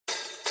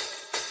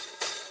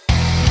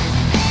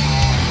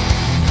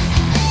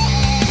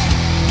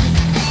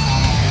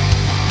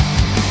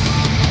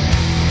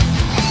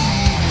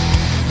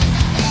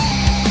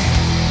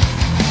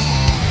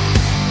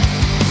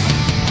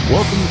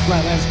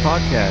Flatlands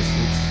podcast.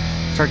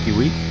 It's Turkey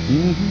Week.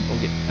 Mm-hmm.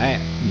 Gonna get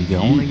fat. You can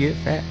only get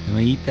fat and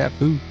eat that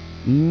food.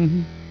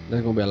 Mm-hmm.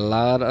 There's gonna be a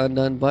lot of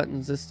undone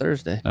buttons this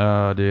Thursday.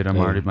 Oh, dude,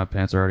 my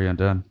pants are already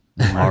undone.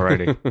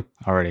 Already. I'm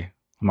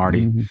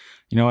already. Mm-hmm.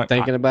 You know what?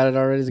 Thinking about it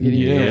already is getting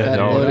you Yeah, fat.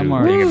 no, bloated. dude, I'm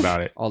already thinking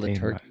about it. All the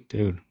Thinking turkey. about it,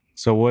 dude.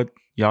 So what?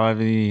 Y'all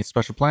have any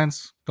special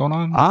plans going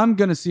on? I'm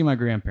gonna see my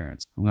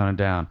grandparents. I'm going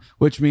down,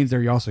 which means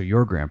they're also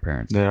your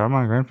grandparents. They are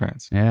my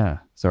grandparents. Yeah.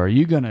 So are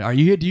you?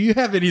 Do you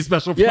have any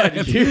special plans?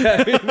 Yeah, do you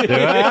have Do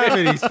I have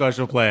any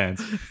special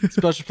plans?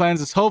 Special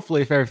plans is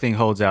hopefully if everything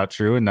holds out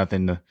true and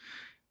nothing,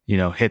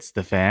 hits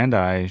the fan,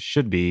 I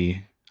should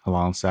be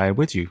alongside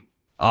with you.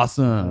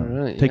 Awesome.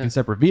 All right, Taking yeah.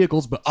 separate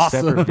vehicles, but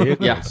awesome. Separate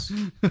vehicles.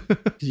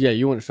 Yeah,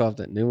 you want to show off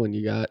that new one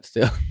you got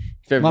still.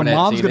 If My everyone had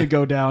mom's seen gonna it.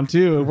 go down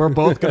too, and we're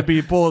both gonna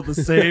be pulling the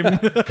same.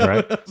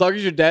 Right? As long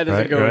as your dad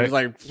doesn't Right, go, right. he's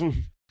like,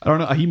 I don't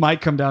know. He might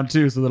come down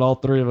too, so that all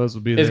three of us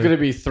will be there. it's gonna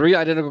be 3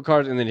 identical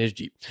cars and then his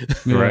Jeep.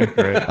 Yeah. Right.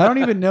 I don't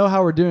even know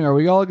how we're doing. Are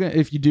we all gonna?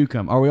 If you do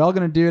come, are we all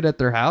gonna do it at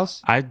their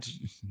house?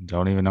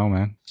 Don't even know,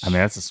 man. I mean,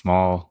 that's a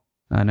small.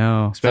 I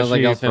know. Sounds like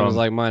Especially y'all's family's from.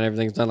 like mine.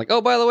 Everything's done. Like, oh,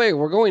 by the way,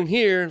 we're going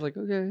here. Like,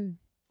 okay.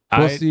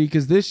 We'll I- see,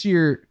 because this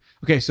year,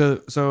 okay,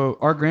 so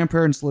our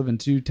grandparents live in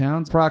 2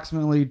 towns,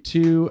 approximately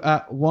 2.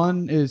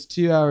 One is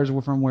 2 hours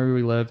from where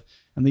we live,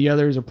 and the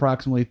other is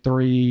approximately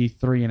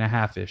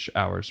 3.5-ish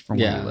hours from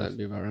where Yeah, we live. that'd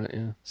be about right. Yeah.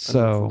 I know which one that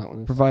So, one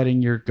is.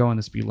 providing you're going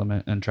the speed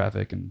limit and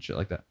traffic and shit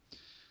like that,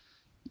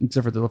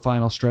 except for the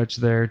final stretch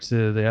there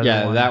to the other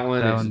Yeah, one. that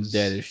one is one's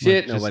dead as like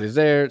shit. just- Nobody's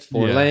there. It's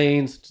 4 Yeah.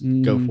 lanes. Just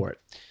go Mhm. for it.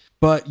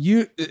 But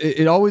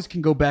it always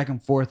can go back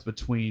and forth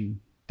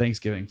between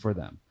Thanksgiving for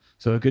them.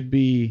 So it could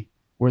be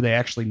where they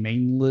actually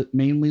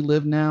mainly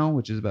live now,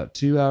 which is about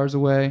 2 hours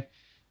away,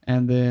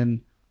 and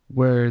then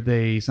where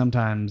they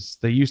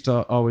used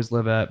to always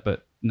live at,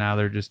 but now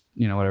they're just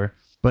whatever.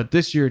 But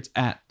this year it's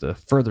at the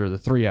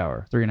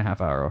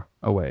 3.5 hour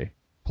away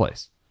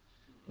place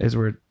is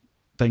where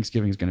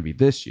Thanksgiving is going to be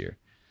this year.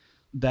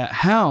 That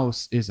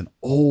house is an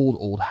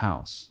old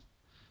house.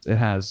 It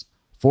has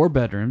 4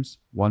 bedrooms,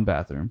 1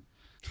 bathroom.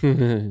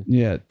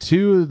 Yeah,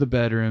 2 of the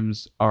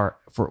bedrooms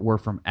were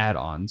from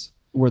add-ons.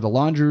 Where the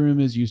laundry room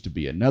used to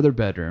be another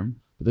bedroom.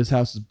 But this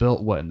house is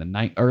built in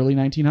the early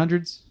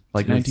 1900s,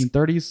 like It's-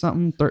 1930s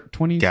something,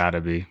 20s, Gotta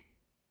be.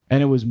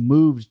 and it was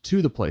moved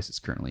to the place it's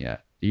currently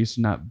at. It used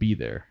to not be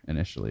there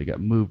initially. It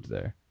got moved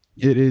there.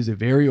 It is a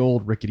very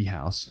old rickety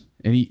house.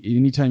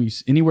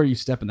 Anywhere you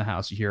step in the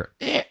house, you hear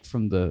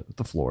from the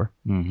floor,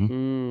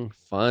 Mm-hmm.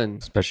 Fun.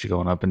 Especially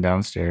going up and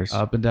down stairs.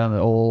 up and down the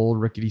old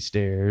rickety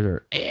stairs,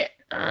 or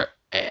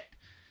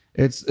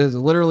it's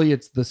literally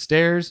the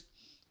stairs.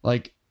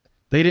 Like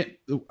they didn't,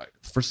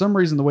 for some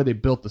reason, the way they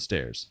built the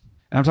stairs.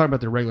 And I'm talking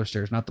about the regular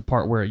stairs, not the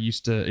part where it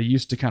used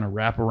to kind of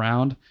wrap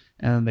around,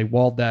 and they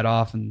walled that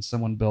off, and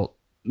someone built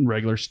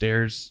regular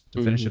stairs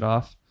to finish it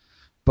off.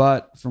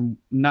 But from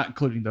not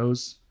including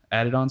those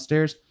added on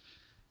stairs,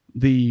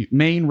 the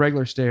main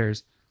regular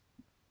stairs,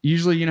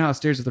 usually you know how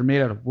stairs, if they're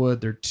made out of wood,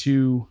 they're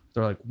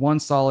like one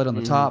solid on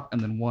the top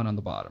and then one on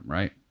the bottom,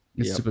 right?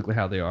 It's Yep. typically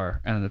how they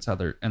are, and that's how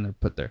they're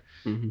put there.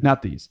 Mhm.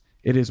 Not these.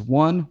 It is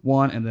one,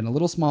 and then a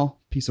little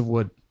small piece of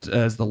wood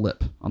as the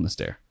lip on the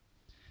stair.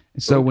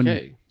 And so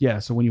Okay.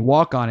 when you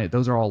walk on it,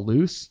 those are all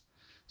loose.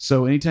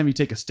 So anytime you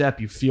take a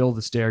step, you feel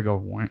the stair go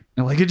whoink,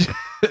 and like it just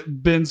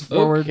bends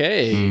forward.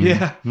 Okay. Mm.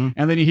 Yeah, Mhm.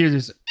 and then you hear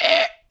this,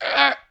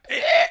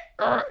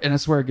 and I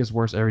swear it gets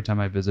worse every time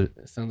I visit.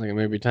 It sounds like it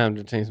may be time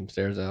to change some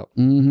stairs out.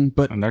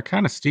 But And they're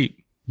kind of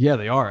steep. yeah,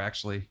 they are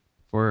actually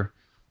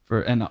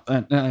and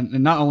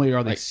not only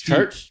are they Like steep,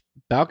 church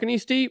balcony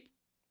steep?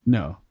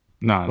 no,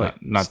 No,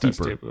 Like, not that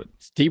steeper. steep. But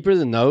Steeper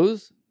than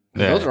those?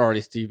 'Cause Yeah. Those are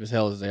already steep as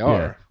hell as they yeah.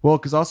 are. Well,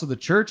 because also the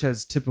church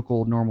has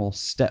typical normal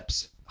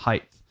steps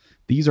height.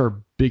 These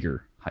are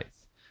bigger height.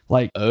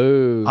 Like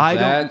Oh, I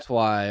don't- that's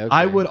why. Okay.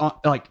 I would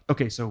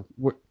so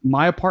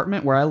my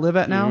apartment where I live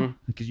at now, Mhm.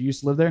 because you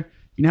used to live there.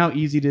 You know how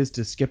easy it is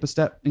to skip a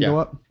step and go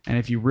Yeah. up, and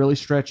if you really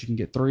stretch, you can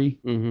get 3.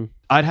 Mm-hmm.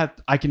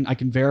 I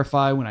can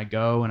verify when I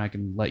go, and I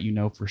can let you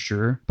know for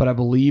sure. But I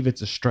believe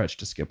it's a stretch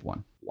to skip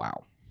one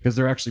Wow. because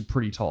they're actually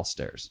pretty tall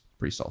steps.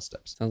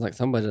 Sounds like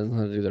somebody doesn't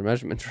know how to do their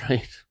measurements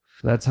right.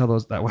 That's how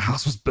that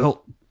house was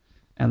built,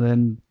 and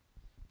then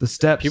the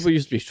steps. People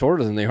used to be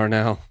shorter than they are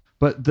now.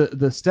 But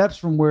the steps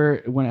from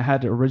when it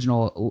had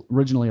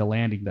originally a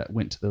landing that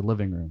went to the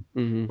living room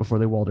Mm-hmm. before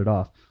they walled it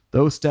off,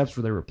 those steps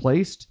where they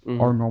replaced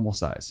Mhm. are normal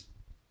size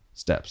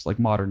steps, like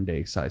modern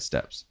day size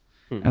steps.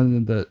 Hmm. And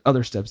then the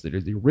other steps that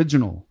are the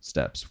original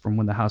steps from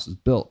when the house was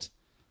built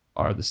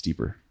are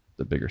the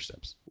bigger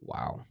steps.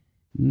 Wow.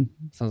 Mhm.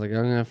 Sounds like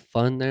you're going to have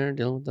fun there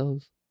dealing with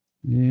those.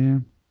 Yeah.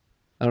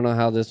 I don't know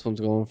how this one's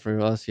going for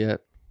us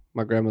yet.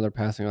 My grandmother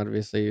passing,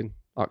 obviously, in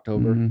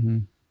October.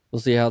 Mhm. We'll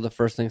see how the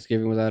first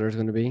Thanksgiving without her is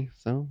going to be.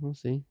 So we'll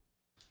see.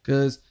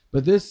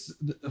 But this,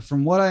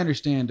 from what I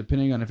understand,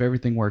 depending on if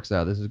everything works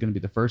out, this is going to be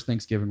the first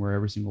Thanksgiving where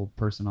every single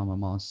person on my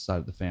mom's side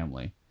of the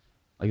family,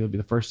 like it'll be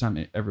the first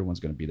time everyone's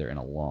going to be there in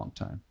a long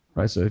time,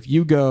 right? So if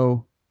you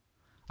go,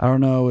 I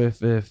don't know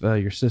if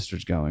your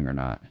sister's going or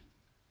not.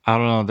 I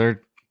don't know.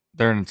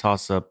 They're in a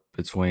toss up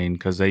between,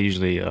 because they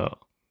usually they'll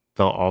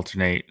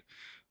alternate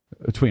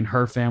between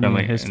her family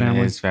family and his and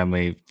family. his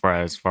family for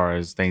as far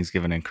as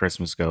Thanksgiving and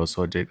Christmas go.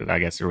 So I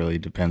guess it really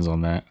depends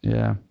on that.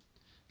 Yeah.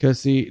 Because,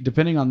 see,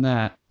 depending on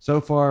that, so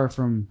far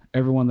from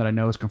everyone that I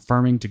know is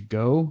confirming to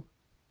go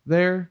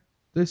there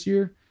this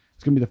year,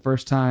 it's going to be the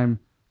first time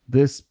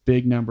this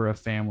big number of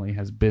family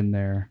has been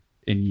there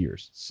in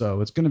years.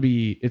 So it's going to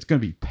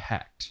be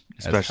packed.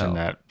 Especially in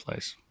that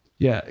place.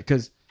 Yeah,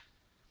 because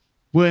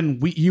when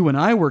you and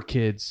I were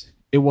kids,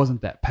 it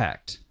wasn't that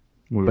packed.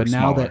 But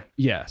now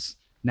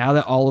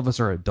that all of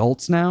us are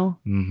adults now,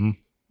 mm-hmm.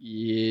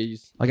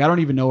 Yes. like I don't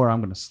even know where I'm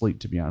going to sleep,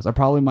 to be honest. I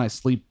probably might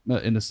sleep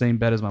in the same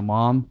bed as my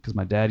mom because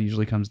my dad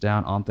usually comes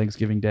down on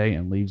Thanksgiving Day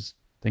and leaves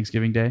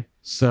Thanksgiving Day.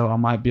 So I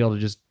might be able to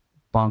just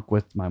bunk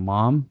with my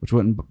mom, which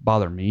wouldn't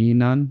bother me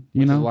none,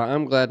 Which is why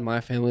I'm glad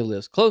my family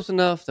lives close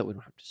enough that we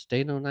don't have to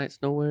stay no nights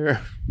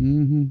nowhere.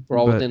 Mm-hmm. We're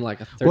all within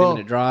like a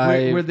 30-minute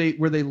drive. Where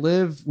they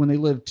live, when they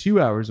live 2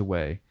 hours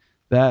away,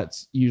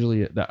 that's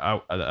usually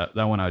that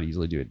one I would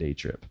easily do a day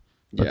trip.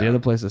 But the other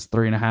place is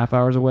 3.5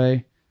 hours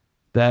away.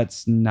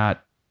 That's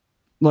not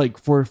like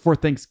for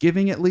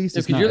Thanksgiving at least.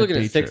 Because you're looking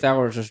at 6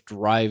 hours just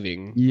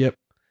driving. Yep.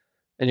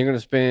 And you're going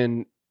to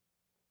spend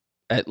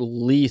at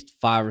least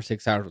 5 or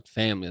 6 hours with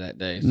family that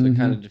day. So it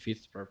kind of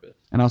defeats the purpose.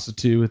 And also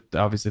too, with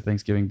obviously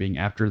Thanksgiving being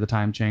after the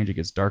time change, it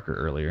gets darker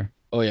earlier.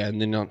 Oh yeah,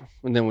 and then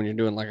when you're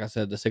doing, like I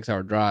said, the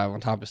 6-hour drive on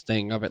top of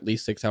staying up at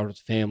least 6 hours with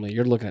family,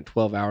 you're looking at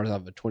 12 hours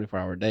out of a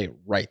 24-hour day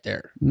right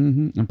there.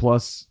 Mm-hmm. And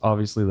plus,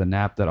 obviously, the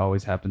nap that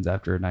always happens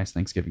after a nice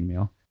Thanksgiving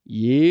meal.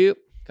 Yep,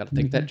 got to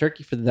thank that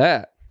turkey for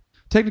that.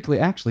 Technically,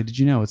 actually, did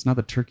you know it's not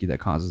the turkey that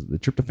causes the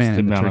tryptophan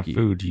in the turkey? It's the amount of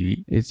food you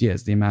eat.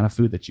 It's the amount of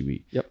food that you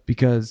eat. Yep.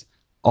 Because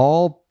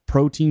all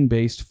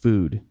protein-based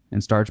food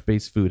and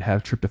starch-based food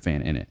have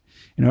tryptophan in it.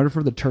 In order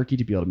for the turkey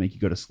to be able to make you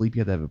go to sleep, you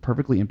have to have a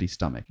perfectly empty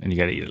stomach. And you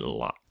got to eat it a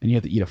lot. And you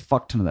have to eat a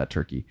fuck ton of that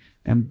turkey.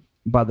 And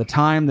by the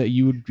time that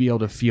you would be able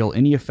to feel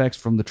any effects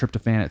from the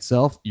tryptophan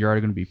itself, you're already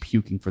going to be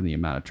puking from the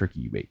amount of turkey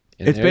you ate.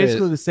 And it's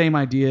basically the same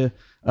idea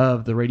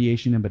of the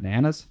radiation in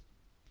bananas.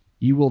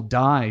 You will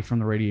die from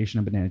the radiation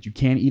of bananas. You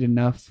can't eat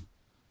enough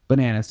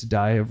bananas to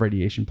die of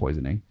radiation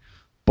poisoning,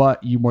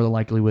 but you more than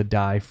likely would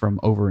die from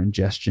over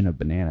ingestion of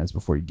bananas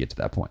before you get to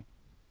that point.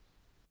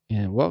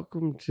 And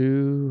welcome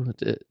to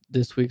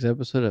this week's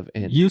episode of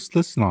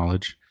Useless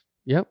Knowledge.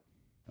 Yep.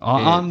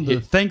 On the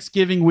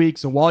Thanksgiving week,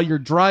 so while you're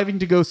driving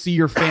to go see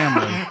your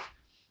family,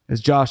 as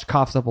Josh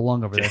coughs up a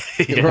lung over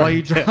there, while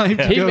you drive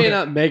to He go, may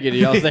not make it.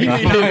 Y'all think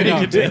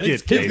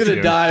he's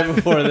gonna die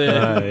before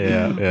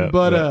then. Yeah.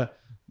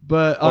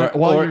 But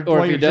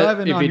while you're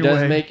driving if on he your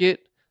does way, make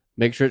it,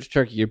 make sure it's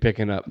turkey you're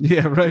picking up.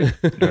 yeah, right.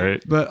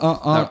 Right. But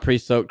Not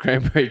pre-soaked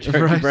cranberry turkey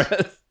right.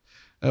 breast.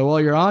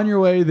 While you're on your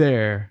way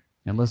there,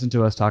 and listen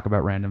to us talk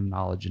about random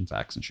knowledge and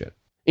facts and shit.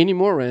 Any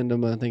more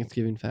random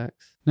Thanksgiving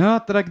facts?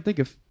 Not that I can think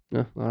of.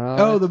 No. All right.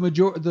 Oh, the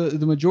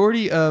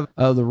majority of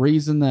the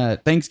reason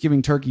that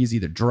Thanksgiving turkey is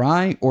either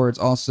dry or it's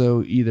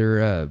also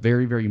either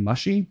very, very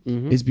mushy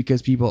is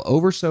because people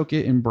over soak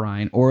it in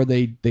brine, or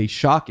they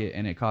shock it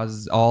and it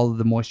causes all of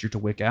the moisture to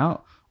wick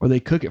out, or they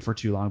cook it for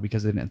too long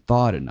because they didn't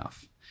thaw it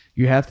enough.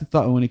 You have to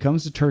thaw. When it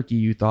comes to turkey,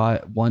 you thaw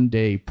it 1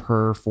 day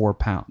per 4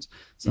 pounds.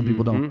 Some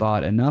people don't thaw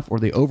it enough, or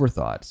they over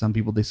thaw it. Some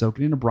people, they soak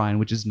it in a brine,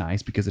 which is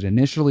nice because it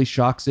initially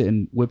shocks it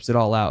and whips it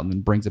all out and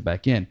then brings it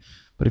back in.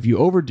 But if you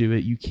overdo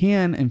it, you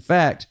can, in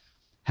fact,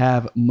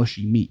 have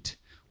mushy meat,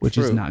 which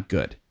is not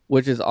good.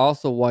 Which is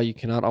also why you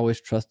cannot always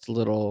trust the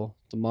little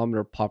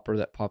thermometer popper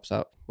that pops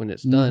out when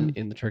it's done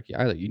in the turkey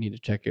either. You need to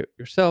check it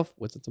yourself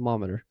with a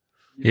thermometer.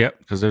 Yep,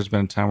 because there's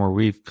been a time where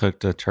we've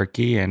cooked a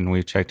turkey and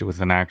we've checked it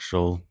with an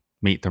actual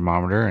meat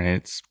thermometer and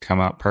it's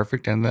come out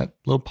perfect, and that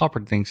little popper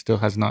thing still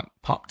has not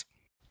popped.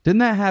 Didn't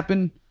that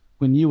happen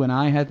when you and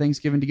I had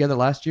Thanksgiving together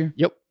last year?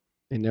 Yep.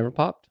 It never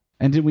popped.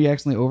 And did we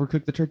accidentally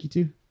overcook the turkey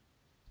too?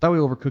 Thought we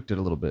overcooked it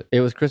a little bit.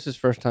 It was Chris's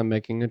first time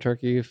making a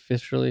turkey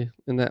officially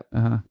in that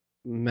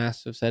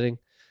massive setting.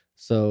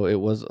 So it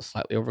was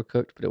slightly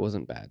overcooked, but it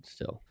wasn't bad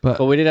still.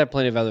 But we did have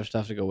plenty of other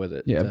stuff to go with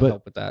it to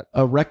help with that.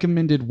 A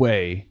recommended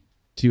way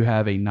to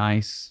have a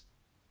nice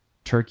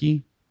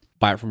turkey.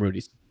 Buy it from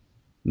Rudy's.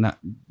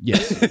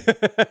 Yes.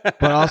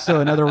 But also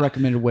another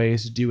recommended way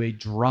is to do a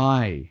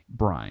dry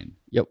brine.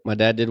 Yep. My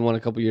dad did one a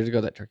couple years ago.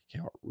 That turkey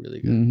came out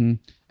really good.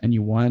 And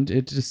you want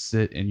it to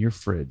sit in your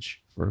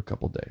fridge for a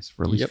couple days,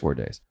 for at least 4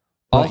 days.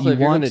 But also, if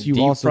you're going to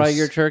deep fry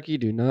your turkey,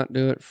 do not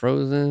do it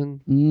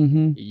frozen.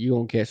 You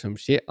gonna catch some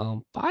shit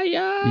on fire.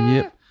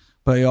 Yep.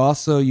 But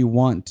you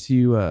want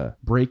to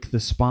break the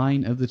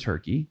spine of the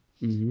turkey.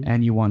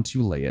 And you want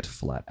to lay it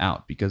flat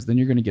out, because then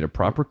you're going to get a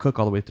proper cook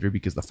all the way through,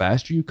 because the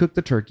faster you cook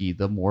the turkey,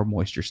 the more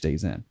moisture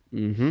stays in.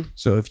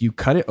 So if you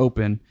cut it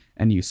open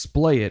and you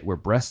splay it where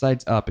breast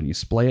side's up and you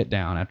splay it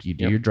down after you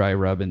do your dry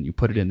rub and you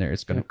put it in there,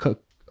 it's going to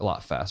cook a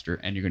lot faster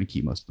and you're going to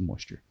keep most of the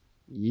moisture.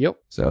 Yep.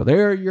 So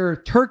there are your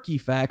turkey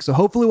facts. So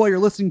hopefully while you're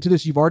listening to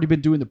this, you've already been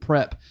doing the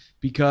prep,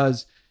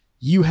 because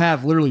you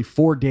have literally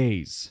 4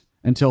 days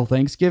until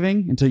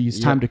Thanksgiving, until it's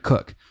time to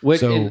cook.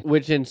 Which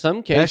in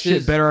some cases, that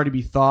shit better already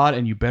be thawed,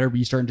 and you better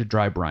be starting to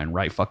dry brine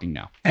right fucking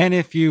now. And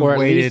if you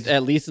waited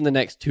at least in the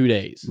next 2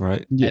 days,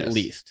 right? Yes. At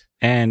least.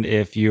 And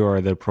if you are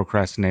the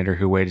procrastinator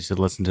who waited to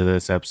listen to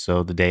this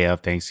episode the day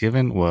of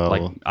Thanksgiving, well,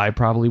 like I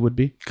probably would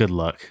be. Good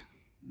luck.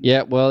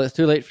 Yeah, well, it's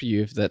too late for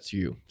you if that's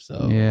you.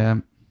 So yeah,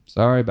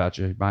 sorry about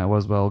you. Might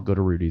as well go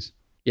to Rudy's.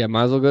 Yeah,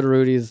 might as well go to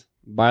Rudy's.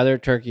 Buy their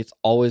turkey. It's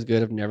always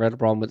good. I've never had a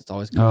problem with it. It's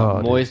always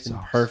moist and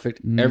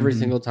perfect every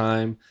single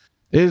time.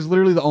 It is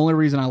literally the only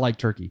reason I like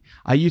turkey.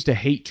 I used to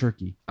hate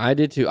turkey. I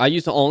did too. I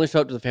used to only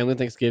show up to the family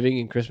Thanksgiving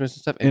and Christmas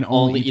and stuff and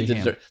only eat the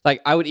dessert. Like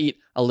I would eat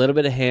a little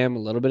bit of ham, a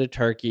little bit of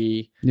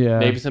turkey,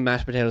 maybe some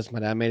mashed potatoes. My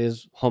dad made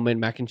his homemade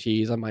mac and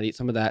cheese. I might eat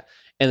some of that.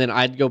 And then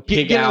I'd go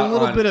get out a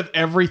little bit of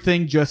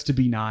everything just to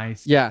be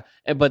nice. Yeah.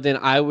 But then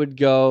I would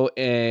go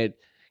and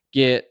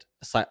get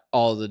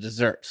all the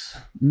desserts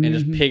and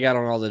just pig out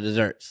on all the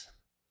desserts.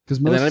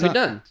 Because then I'd be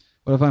done.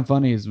 What I find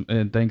funny is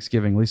in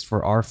Thanksgiving, at least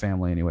for our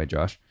family anyway,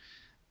 Josh,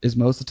 is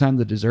most of the time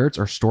the desserts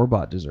are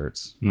store-bought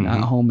desserts,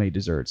 not homemade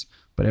desserts,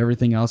 but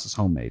everything else is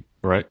homemade.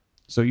 Right.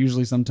 So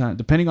usually sometimes,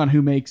 depending on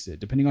who makes it,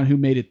 depending on who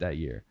made it that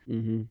year,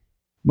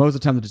 most of the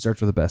time the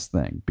desserts were the best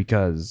thing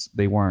because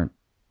they weren't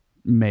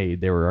made.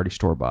 They were already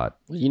store-bought.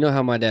 Well, you know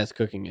how my dad's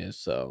cooking is,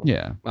 so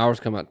yeah, ours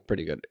come out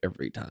pretty good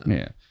every time.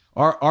 Yeah.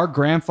 Our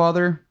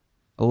grandfather,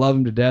 I love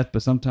him to death,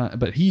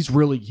 but he's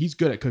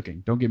good at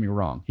cooking. Don't get me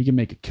wrong. He can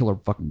make a killer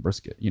fucking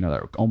brisket,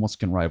 that almost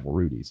can rival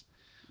Rudy's.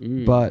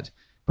 But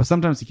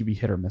sometimes he can be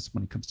hit or miss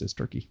when it comes to his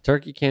turkey.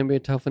 Turkey can be a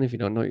tough one if you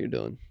don't know what you're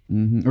doing.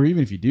 Or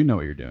even if you do know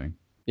what you're doing.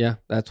 Yeah,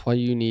 that's why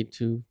you need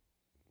to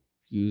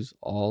use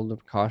all the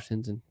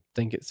precautions and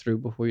think it through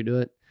before you do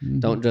it.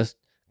 Don't just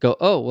go,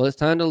 oh, well, it's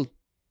time to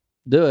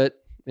do it,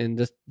 and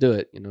just do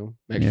it.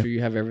 Make sure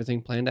you have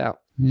everything planned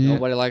out.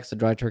 Nobody likes a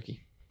dry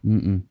turkey.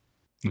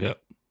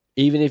 Yep.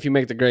 Even if you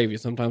make the gravy,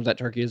 sometimes that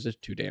turkey is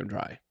just too damn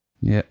dry.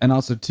 Yeah, and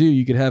also too,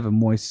 you could have a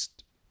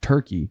moist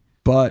turkey,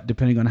 but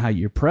depending on how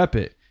you prep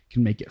it,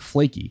 can make it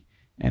flaky.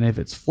 And if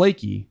it's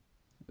flaky,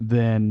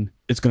 then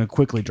it's going to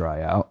quickly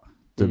dry out.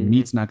 The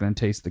meat's not going to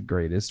taste the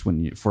greatest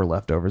for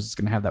leftovers. It's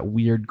going to have that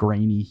weird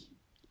grainy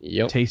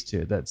taste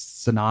to it that's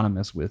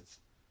synonymous with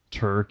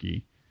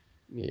turkey.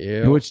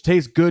 Yeah, which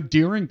tastes good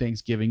during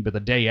Thanksgiving, but the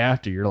day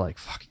after you're like,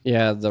 fuck.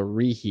 Yeah, the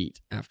reheat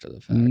after the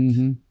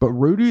fact. But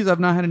Rudy's, I've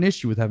not had an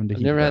issue with having to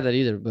heat. I've never had that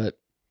either, but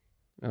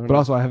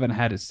also I haven't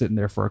had it sitting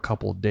there for a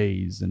couple of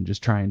days and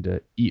just trying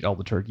to eat all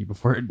the turkey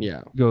before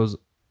it goes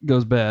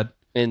bad.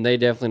 And they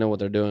definitely know what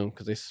they're doing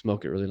because they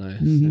smoke it really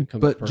nice. It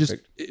comes but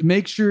perfect. Just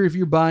make sure if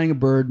you're buying a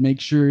bird, make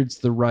sure it's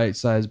the right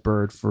size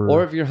bird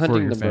or if you're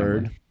hunting the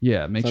bird.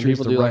 Yeah, make sure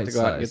it's the right size. Some people do like to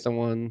go out and get the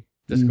one.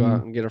 Just go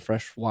out and get a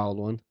fresh wild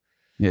one.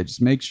 Yeah,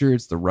 just make sure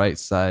it's the right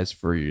size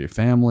for your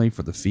family,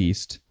 for the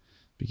feast,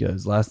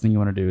 because last thing you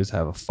want to do is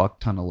have a fuck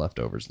ton of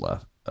leftovers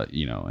left,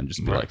 and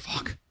just be like,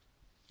 fuck.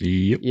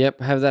 Yep,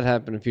 have that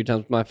happen a few times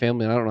with my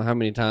family. I don't know how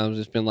many times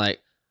it's been like,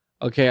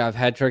 okay, I've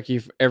had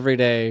turkey every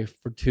day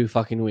for 2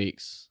 fucking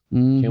weeks.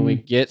 Can we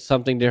get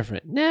something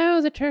different?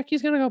 No, the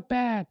turkey's going to go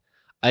bad.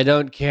 I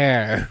don't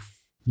care.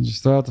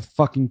 Just throw out the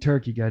fucking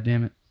turkey,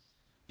 goddammit.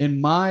 In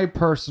my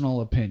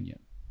personal opinion,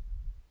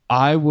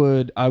 I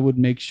would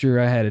make sure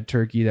I had a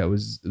turkey that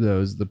was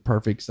the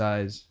perfect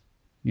size,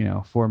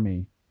 for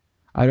me.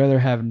 I'd rather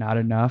have not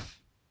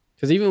enough.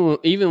 Because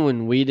even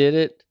when we did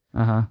it,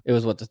 it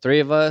was the 3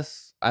 of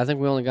us. I think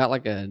we only got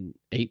like an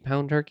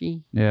 8-pound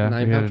turkey. Yeah,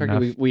 9-pound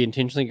turkey. We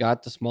intentionally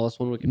got the smallest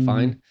one we could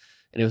find,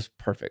 and it was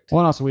perfect. Well,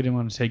 and also we didn't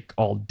want to take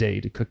all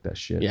day to cook that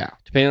shit. Yeah,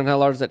 depending on how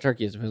large that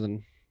turkey is.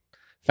 In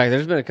fact,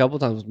 there's been a couple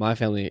times with my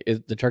family,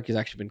 the turkey's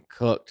actually been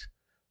cooked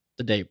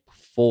the day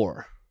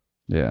before.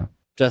 Yeah.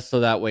 Just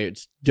so that way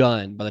it's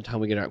done by the time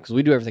we get out. Because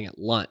we do everything at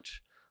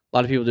lunch. A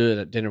lot of people do it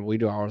at dinner, but we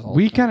do ours all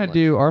the time. We kind of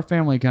do. Our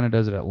family kind of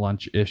does it at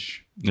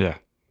lunch-ish. Yeah.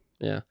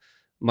 Yeah.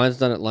 Mine's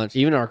done at lunch.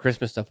 Even our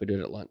Christmas stuff, we do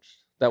it at lunch.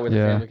 That way the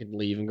family can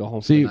leave and go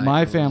home. See,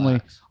 my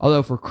family,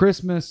 although for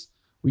Christmas,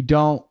 we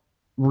don't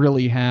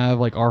really have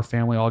our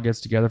family all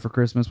gets together for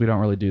Christmas. We don't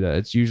really do that.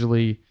 It's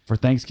usually for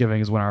Thanksgiving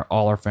is when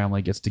all our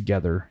family gets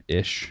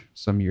together-ish.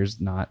 Some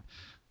years not.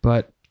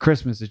 But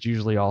Christmas is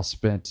usually all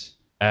spent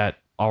at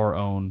our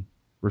own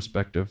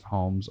respective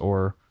homes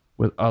or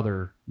with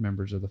other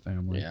members of the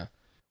family. Yeah.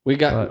 We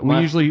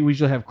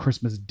usually have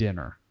Christmas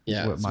dinner.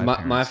 Yeah. So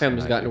my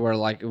family's gotten to where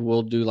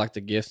we'll do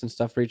the gifts and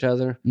stuff for each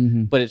other.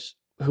 But it's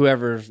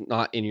whoever's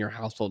not in your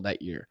household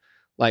that year.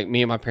 Like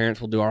me and my parents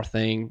will do our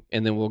thing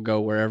and then we'll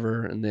go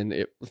wherever. And then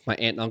if my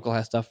aunt and uncle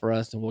has stuff for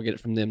us and we'll get it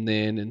from them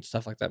then and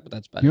stuff like that. But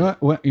that's bad.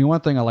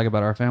 One thing I like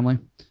about our family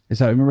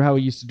is remember how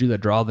we used to do that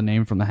draw the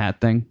name from the hat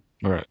thing?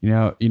 Right.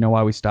 You know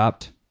why we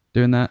stopped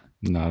doing that?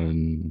 Not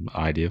an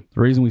idea.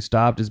 The reason we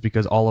stopped is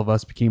because all of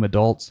us became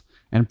adults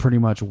and pretty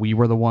much we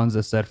were the ones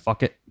that said,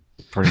 fuck it.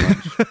 Pretty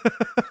much.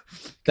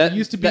 That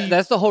used to be.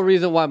 That's the whole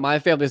reason why my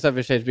family stuff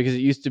has changed, because it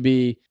used to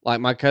be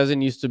my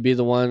cousin used to be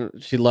the one.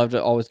 She loved it,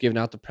 always giving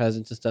out the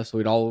presents and stuff. So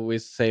we'd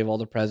always save all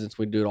the presents.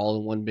 We'd do it all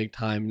in one big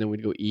time, and then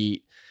we'd go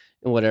eat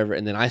and whatever.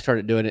 And then I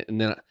started doing it, and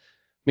then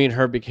me and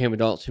her became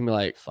adults. And we're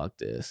like, "Fuck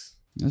this!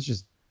 Let's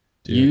just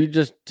do You it.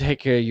 just take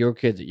care of your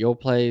kids at your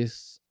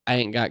place. I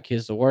ain't got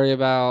kids to worry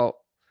about.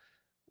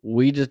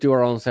 We just do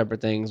our own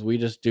separate things. We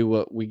just do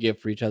what we give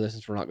for each other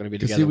since we're not going to be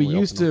together. See, we when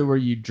used open to them. where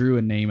you drew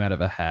a name out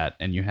of a hat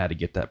and you had to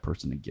get that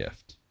person a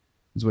gift.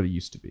 Is what it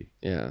used to be.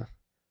 Yeah.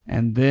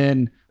 And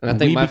then And I when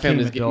think we my became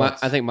family's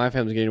adults, I think my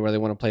family's getting where they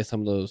want to play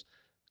some of those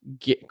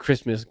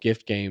Christmas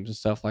gift games and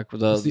stuff like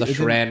the See, and then-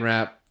 Saran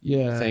wrap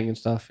yeah, thing and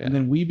stuff. Yeah. and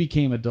then we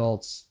became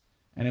adults,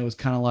 and it was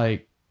kind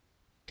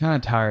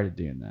of tired of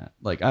doing that.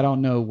 Like, I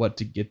don't know what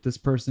to get this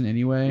person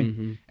anyway,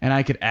 Mhm. and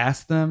I could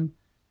ask them.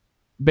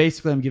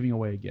 Basically, I'm giving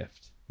away a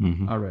gift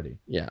already,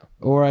 Yeah.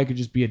 or I could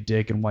just be a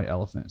dick and white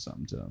elephant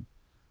something to them.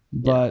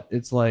 But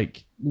it's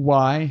like,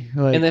 why?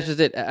 Like, And that's just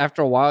it.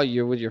 After a while,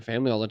 you're with your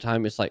family all the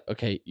time. It's like,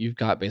 okay, you've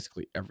got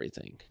basically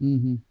everything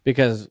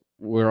because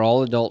we're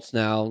all adults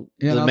now.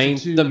 Yeah,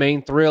 The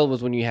main thrill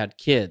was when you had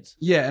kids.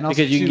 Yeah, and also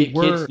because you can too,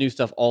 get kids new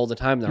stuff all the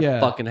time. They're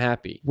fucking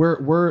happy.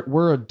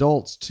 We're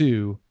adults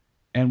too,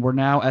 and we're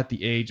now at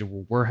the age of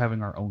where we're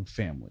having our own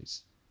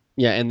families.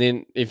 Yeah, and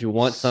then if you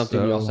want something,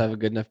 you also have a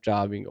good enough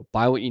job. You can go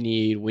buy what you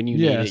need when you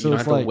need it. So you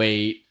don't have to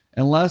wait.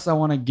 Unless I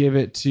want to give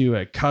it to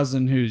a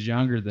cousin who's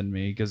younger than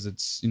me, because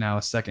it's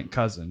a second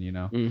cousin.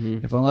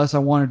 Unless I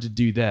wanted to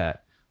do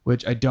that,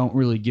 which I don't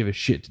really give a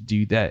shit to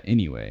do that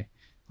anyway.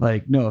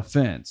 Like, no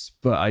offense,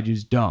 but I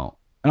just don't.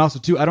 And also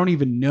too, I don't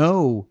even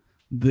know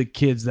the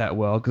kids that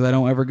well because I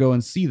don't ever go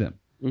and see them.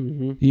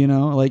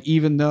 Like,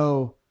 even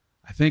though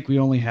I think we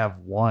only have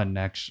one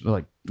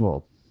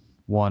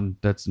one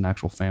that's an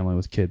actual family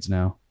with kids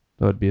now.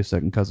 That would be a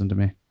second cousin to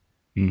me.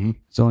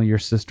 It's only your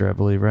sister, I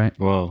believe, right?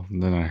 Well,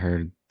 then I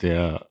heard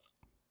the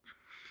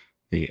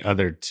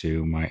other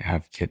two might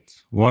have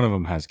kids. One of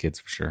them has kids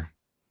for sure.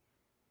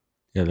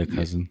 The other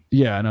cousin.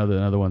 Yeah, I know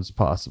the other one's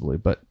possibly,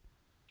 but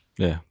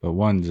but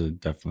one's a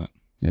definite.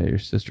 Yeah, your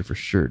sister for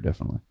sure,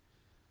 definitely.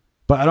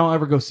 But I don't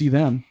ever go see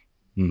them.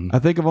 I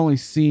think I've only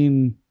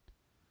seen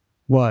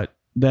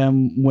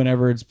them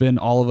whenever it's been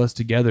all of us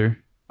together.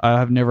 I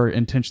have never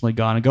intentionally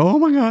gone and go, oh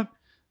my God.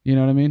 You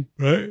know what I mean?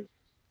 Right.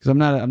 Because I'm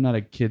not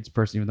a kids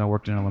person, even though I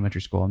worked in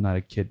elementary school. I'm not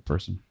a kid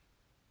person.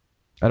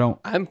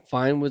 I'm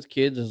fine with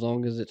kids as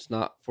long as it's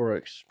not for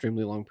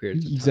extremely long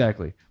periods of time.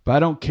 Exactly. But I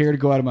don't care to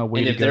go out of my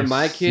way and to if go they're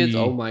my kids, see...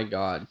 oh my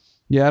God.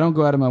 Yeah, I don't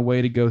go out of my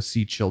way to go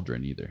see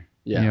children either.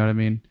 Yeah. You know what I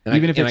mean? And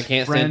even if I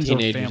can't stand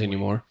teenagers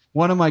anymore.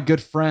 One of my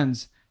good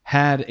friends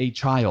had a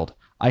child.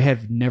 I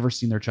have never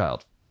seen their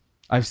child.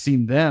 I've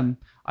seen them.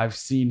 I've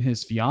seen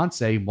his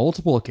fiance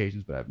multiple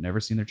occasions, but I've never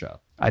seen their child.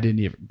 I didn't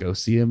even go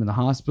see him in the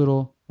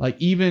hospital. Like,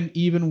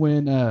 even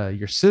when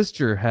your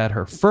sister had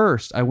her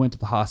first, I went to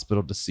the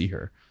hospital to see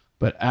her.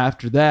 But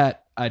after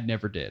that, I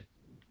never did.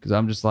 Because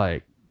I'm just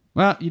like,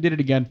 well, you did it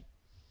again.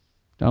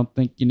 Don't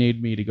think you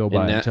need me to go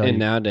by and tell you. And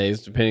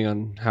nowadays, depending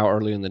on how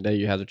early in the day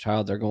you have the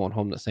child, they're going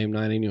home the same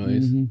night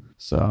anyways.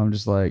 So I'm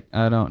just like,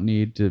 I don't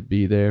need to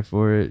be there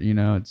for it.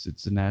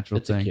 It's a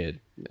natural thing. It's a kid.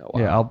 Oh,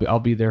 wow. Yeah, I'll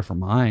be there for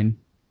mine.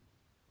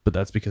 But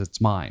that's because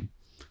it's mine.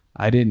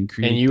 I didn't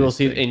create. And you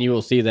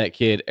will see that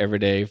kid every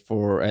day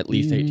for at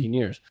least 18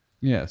 years.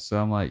 Yeah, so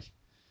I'm like,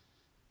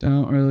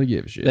 don't really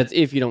give a shit. That's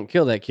if you don't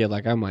kill that kid,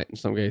 like I might in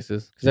some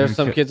cases. Because there's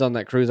some kids on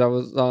that cruise I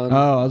was on.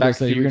 Oh, I was gonna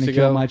say you're gonna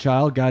kill my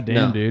child. God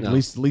damn, dude. No.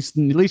 At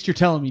least you're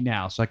telling me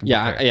now, so I can.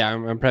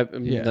 I'm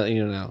prepping.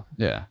 Now.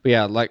 Yeah. But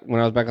yeah, like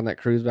when I was back on that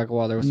cruise back a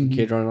while, there was some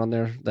kids running on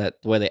there.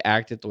 That the way they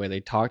acted, the way they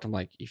talked, I'm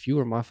like, if you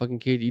were my fucking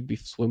kid, you'd be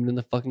swimming in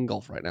the fucking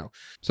Gulf right now.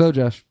 So,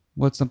 Josh,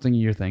 what's something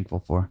you're thankful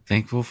for?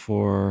 Thankful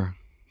for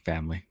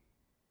family.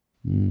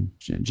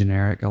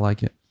 Generic. I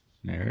like it.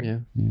 Generic.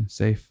 Yeah.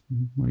 Safe.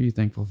 What are you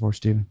thankful for,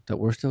 Steven? That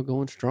we're still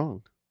going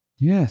strong.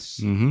 Yes.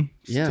 Mm-hmm.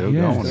 Yeah. Still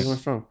going. Still going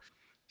strong.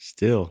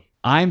 Still.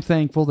 I'm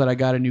thankful that I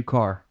got a new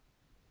car.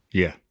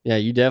 Yeah. Yeah,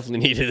 you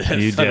definitely needed that.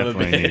 You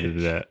definitely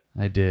needed that.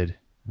 I did.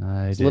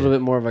 It's a little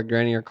bit more of a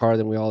grandier car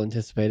than we all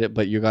anticipated,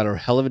 but you got a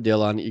hell of a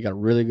deal on it. You got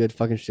really good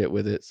fucking shit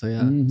with it. So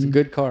yeah, it's a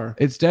good car.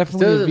 It's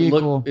definitely a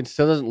vehicle. It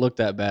still doesn't look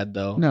that bad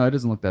though. No, it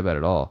doesn't look that bad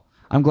at all.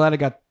 I'm glad I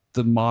got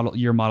the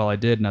year model I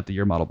did, not the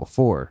year model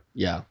before.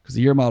 Yeah. Because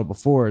the year model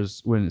before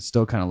is when it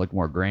still kind of looked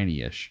more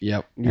granny-ish.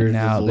 Yep. And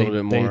now they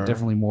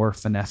definitely more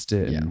finessed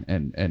it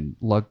and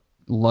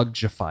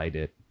luxified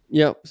it.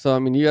 Yep. So I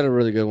mean, you got a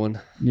really good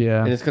one.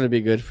 Yeah. And it's going to be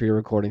good for your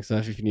recording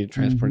stuff if you need to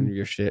transport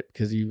your shit,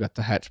 because you've got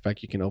the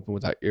hatchback you can open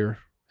without your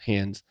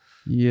hands.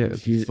 Yeah.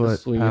 If you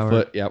swing your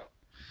foot. Yep.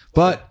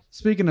 But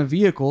speaking of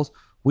vehicles,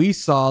 we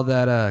saw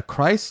that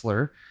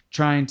Chrysler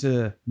trying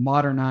to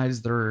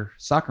modernize their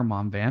soccer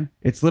mom van.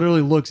 It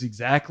literally looks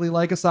exactly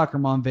like a soccer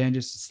mom van,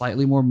 just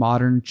slightly more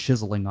modern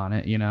chiseling on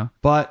it,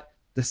 But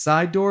the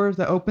side door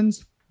that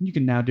opens, you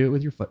can now do it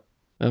with your foot.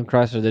 And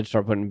Chrysler did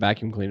start putting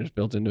vacuum cleaners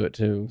built into it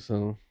too.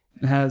 So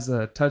it has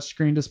a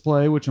touchscreen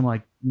display, which I'm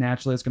like,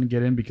 naturally it's going to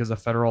get in because a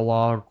federal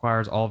law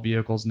requires all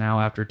vehicles now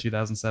after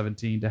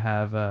 2017 to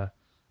have a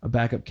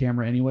backup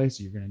camera anyway.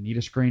 So you're going to need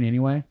a screen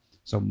anyway.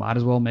 So might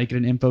as well make it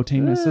an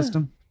infotainment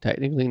system.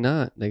 Technically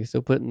not. They can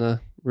still put in the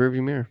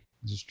rearview mirror.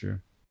 This is true.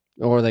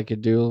 Or they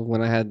could do,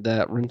 when I had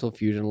that rental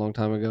Fusion a long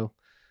time ago,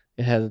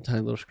 it had a tiny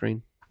little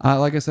screen.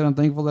 Like I said, I'm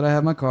thankful that I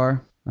have my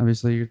car.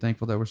 Obviously, you're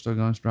thankful that we're still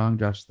going strong.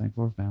 Josh is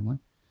thankful for family.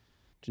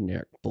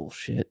 Generic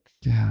bullshit.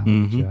 Yeah,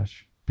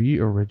 Josh. Be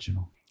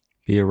original.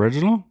 Be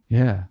original?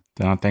 Yeah.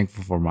 Then I'm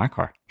thankful for my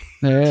car.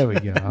 There we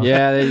go.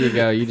 Yeah, there you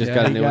go. You just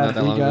got a new one not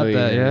that long ago.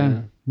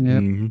 Yeah.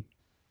 Mhm.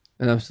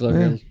 And I'm still over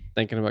here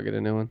thinking about getting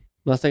a new one.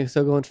 Mustang's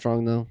still going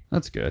strong though.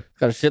 That's good.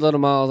 Got a shitload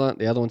of miles on it.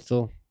 The other one's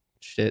still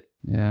shit.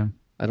 Yeah.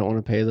 I don't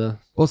want to pay the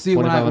see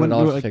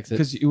 $2,500 to fix it.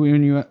 Because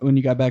when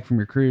you got back from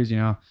your cruise,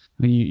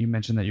 when you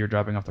mentioned that you were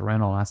dropping off the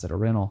rental, and I said a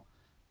rental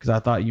because I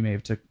thought you may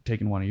have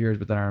taken one of yours,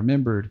 but then I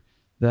remembered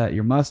that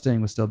your Mustang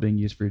was still being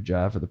used for your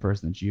job for the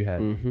person that you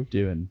had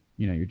doing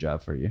your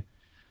job for you.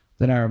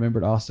 Then I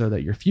remembered also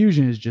that your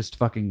Fusion is just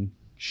fucking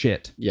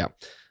shit. Yeah.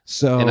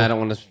 So and I don't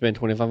want to spend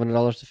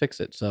 $2,500 to fix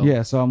it. So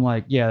yeah, so I'm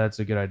like, yeah, that's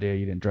a good idea.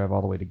 You didn't drive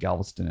all the way to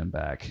Galveston and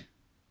back.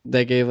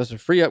 They gave us a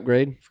free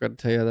upgrade. Forgot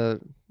to tell you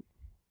that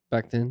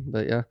back then,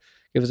 but yeah,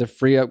 gave us a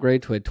free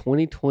upgrade to a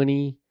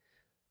 2020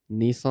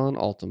 Nissan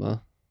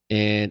Altima.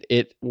 And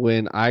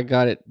when I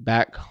got it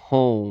back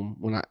home,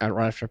 right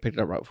after I picked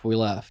it up right before we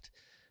left,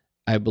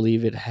 I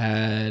believe it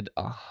had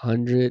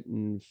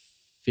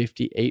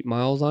 158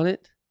 miles on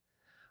it.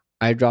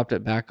 I dropped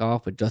it back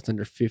off with just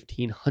under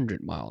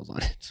 1,500 miles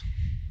on it.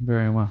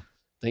 Very well.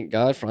 Thank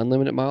God for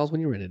unlimited miles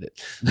when you rented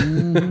it.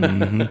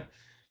 Mm-hmm.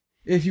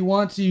 If you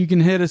want to, you can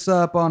hit us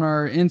up on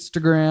our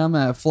Instagram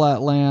at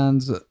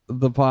Flatlands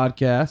the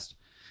podcast.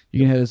 You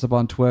can hit us up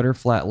on Twitter,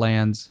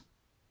 Flatland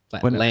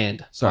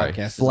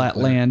podcast.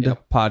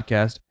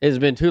 Podcast. It's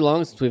been too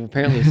long since we've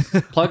apparently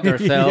plugged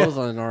ourselves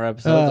on our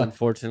episodes,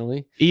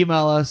 unfortunately.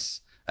 Email us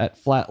at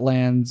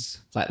Flatland,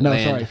 the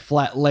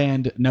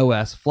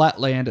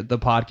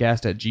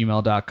podcast at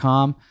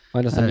gmail.com.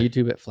 Find us on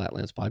YouTube at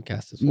Flatlands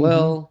Podcast as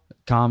well.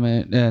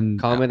 Comment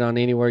on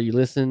anywhere you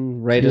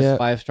listen. Rate us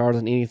 5 stars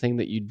on anything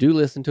that you do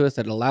listen to us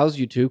that allows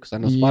you to, because I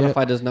know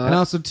Spotify does not. And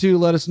also, too,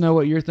 let us know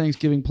what your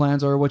Thanksgiving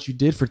plans are, what you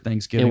did for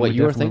Thanksgiving, and what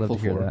you're thankful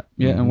for.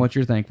 And what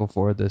you're thankful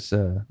for this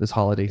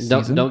holiday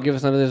season. Don't give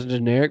us none of this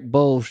generic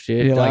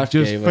bullshit. Yeah, like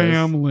just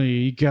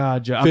family.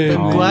 God,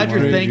 I'm glad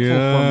you're thankful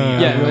for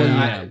me. Yeah,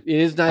 really it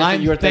is nice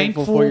that you're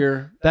thankful for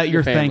your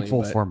family,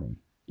 thankful for me.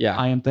 Yeah,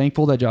 I am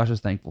thankful that Josh is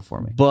thankful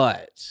for me.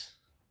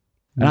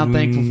 And I'm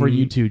thankful for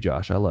you too,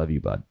 Josh. I love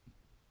you, bud.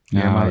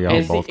 And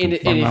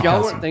if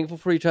y'all weren't thankful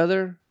for each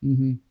other,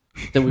 then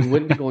we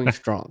wouldn't be going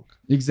strong.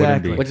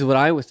 Exactly. Which is what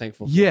I was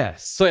thankful for.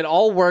 Yes. So it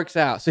all works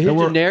out. So his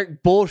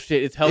generic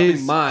bullshit is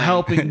helping mine.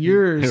 Helping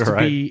yours to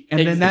be.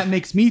 And then that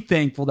makes me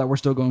thankful that we're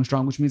still going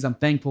strong, which means I'm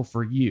thankful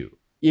for you.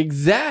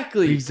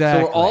 Exactly.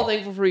 So we're all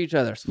thankful for each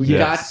other. So we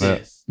got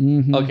this.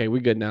 Okay, we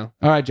good now.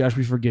 All right, Josh,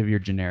 we forgive your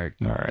generic.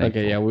 All right.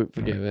 Okay, yeah, we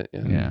forgive it.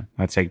 Yeah.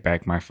 I take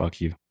back my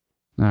fuck you.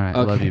 All right,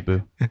 I love you,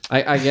 boo.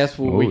 I guess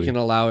we can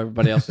allow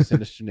everybody else to send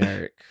us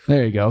generic.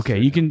 There you go. Okay,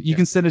 you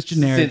can send us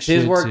generic. Since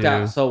his worked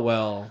out so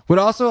well. But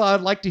also,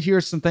 I'd like to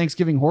hear some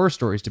Thanksgiving horror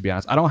stories. To be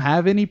honest, I don't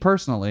have any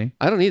personally.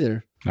 I don't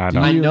either.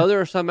 I know there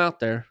are some out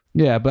there.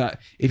 Yeah, but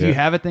if you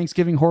have a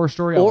Thanksgiving horror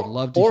story, I would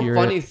love to hear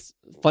it.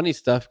 Funny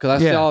stuff,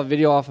 because I saw a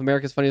video off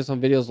America's Funniest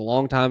Home Videos a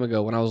long time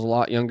ago when I was a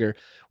lot younger,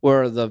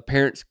 where the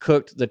parents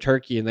cooked the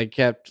turkey and they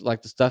kept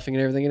like the stuffing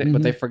and everything in it,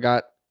 but they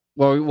forgot.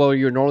 Well,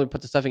 you normally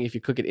put the stuffing if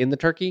you cook it in the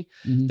turkey.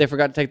 They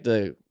forgot to take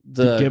the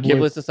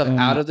giblets and stuff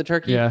out of the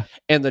turkey. Yeah.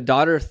 And the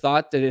daughter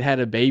thought that it had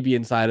a baby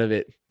inside of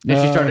it. And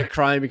she started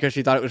crying because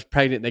she thought it was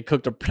pregnant. And they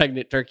cooked a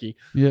pregnant turkey.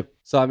 Yep.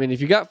 So, I mean,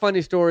 if you got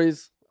funny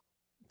stories,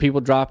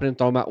 people dropping them,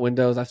 throw them out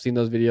windows. I've seen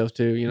those videos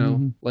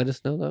too, let us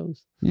know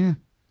those. Yeah,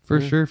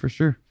 for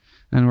sure.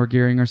 And we're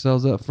gearing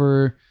ourselves up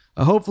for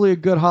hopefully a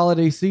good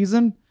holiday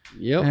season.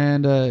 Yep.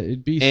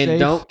 And be safe. And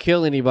don't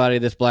kill anybody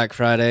this Black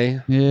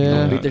Friday. Yeah.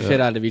 Don't beat the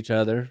shit out of each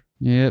other.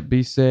 Yeah,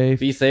 be safe.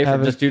 Be safe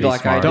and just do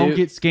like I do. Don't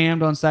get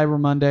scammed on Cyber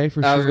Monday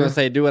for sure. I was going to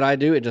say, do what I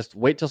do and just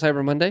wait till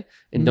Cyber Monday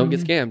and don't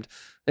get scammed.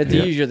 That's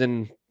easier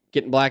than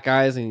getting black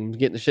eyes and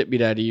getting the shit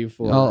beat out of you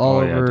for all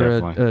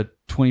over a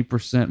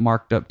 20%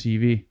 marked up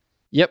TV.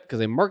 Yep, because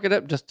they mark it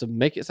up just to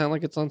make it sound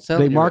like it's on sale.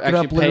 They mark it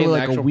up literally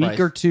like a week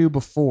or two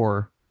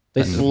before.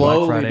 They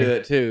slowly do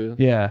it too.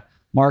 Yeah,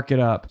 mark it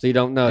up. So you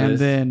don't notice. And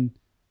then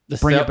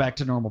bring it back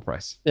to normal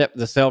price. Yep,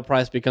 the sale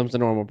price becomes the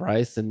normal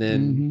price. And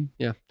then,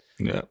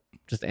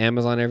 just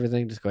Amazon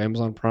everything. Just go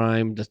Amazon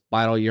Prime. Just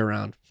buy it all year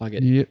round. Fuck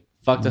it. Yep.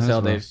 Fuck the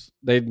sale days.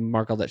 They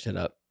mark all that shit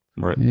up.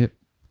 Right. Yep.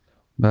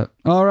 But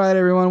all right,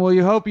 everyone. Well,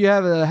 you hope you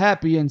have a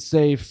happy and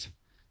safe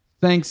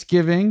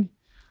Thanksgiving.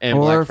 And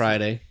Black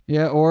Friday.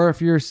 Yeah, or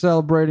if you're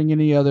celebrating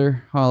any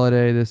other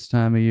holiday this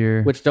time of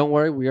year. Which, don't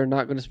worry, we are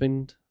not going to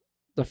spend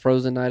the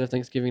frozen night of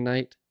Thanksgiving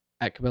night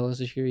at Cabela's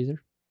this year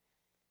either.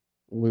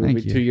 We will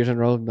be 2 years in a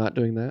row not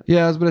doing that.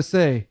 Yeah, I was going to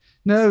say.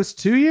 No, it's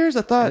 2 years?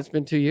 I thought. It's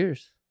been 2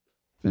 years.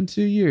 It's been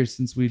 2 years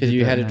since we did that. Because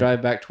you had to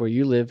drive back to where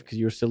you live because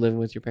you were still living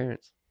with your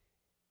parents.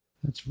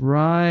 That's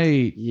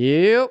right.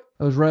 Yep.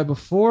 That was right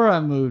before I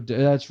moved.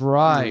 That's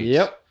right.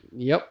 Yep.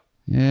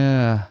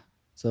 Yeah.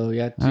 So,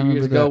 2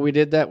 years ago we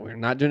did that. We're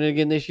not doing it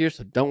again this year,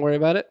 so don't worry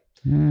about it.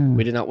 Yeah.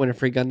 We did not win a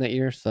free gun that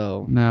year,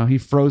 so... No, he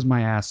froze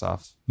my ass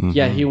off.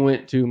 Yeah, he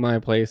went to my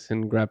place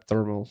and grabbed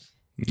thermals.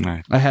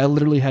 Right. I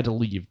literally had to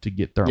leave to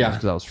get thermals Yeah.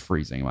 because I was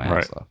freezing my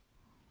ass off.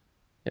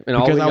 And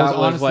all we Because I was got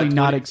was honestly what,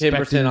 not 10%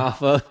 expecting-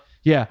 off of.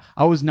 Yeah,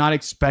 I was not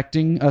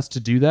expecting us to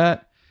do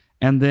that,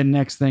 and then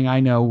next thing I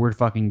know, we're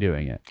fucking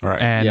doing it.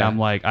 Right. And Yeah. I'm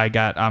like,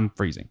 I'm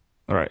freezing.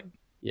 All right.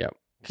 Yeah.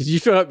 Because you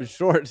showed up in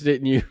shorts,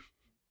 didn't you?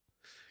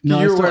 No,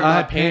 you were wearing I my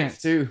had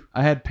pants too.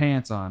 I had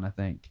pants on, I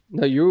think.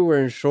 No, you were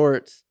wearing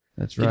shorts.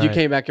 That's Because right. you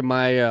came back in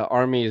my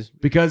Army's.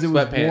 Because it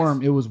was sweatpants.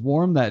 warm. It was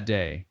warm that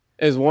day.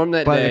 It was warm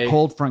that But day. the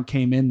cold front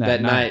came in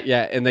that night.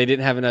 Yeah. And they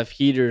didn't have enough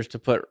heaters to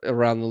put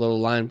around the little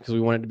line because we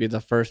wanted to be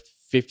the first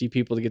 50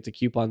 people to get the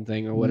coupon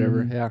thing or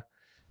whatever. Mhm. Yeah.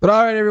 But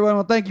all right, everyone.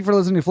 Well, thank you for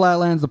listening to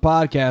Flatlands, the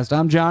podcast.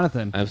 I'm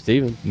Jonathan. I'm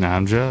Steven. Now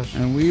I'm Josh.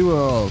 And we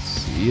will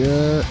see you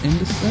in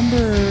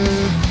December.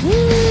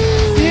 Woo!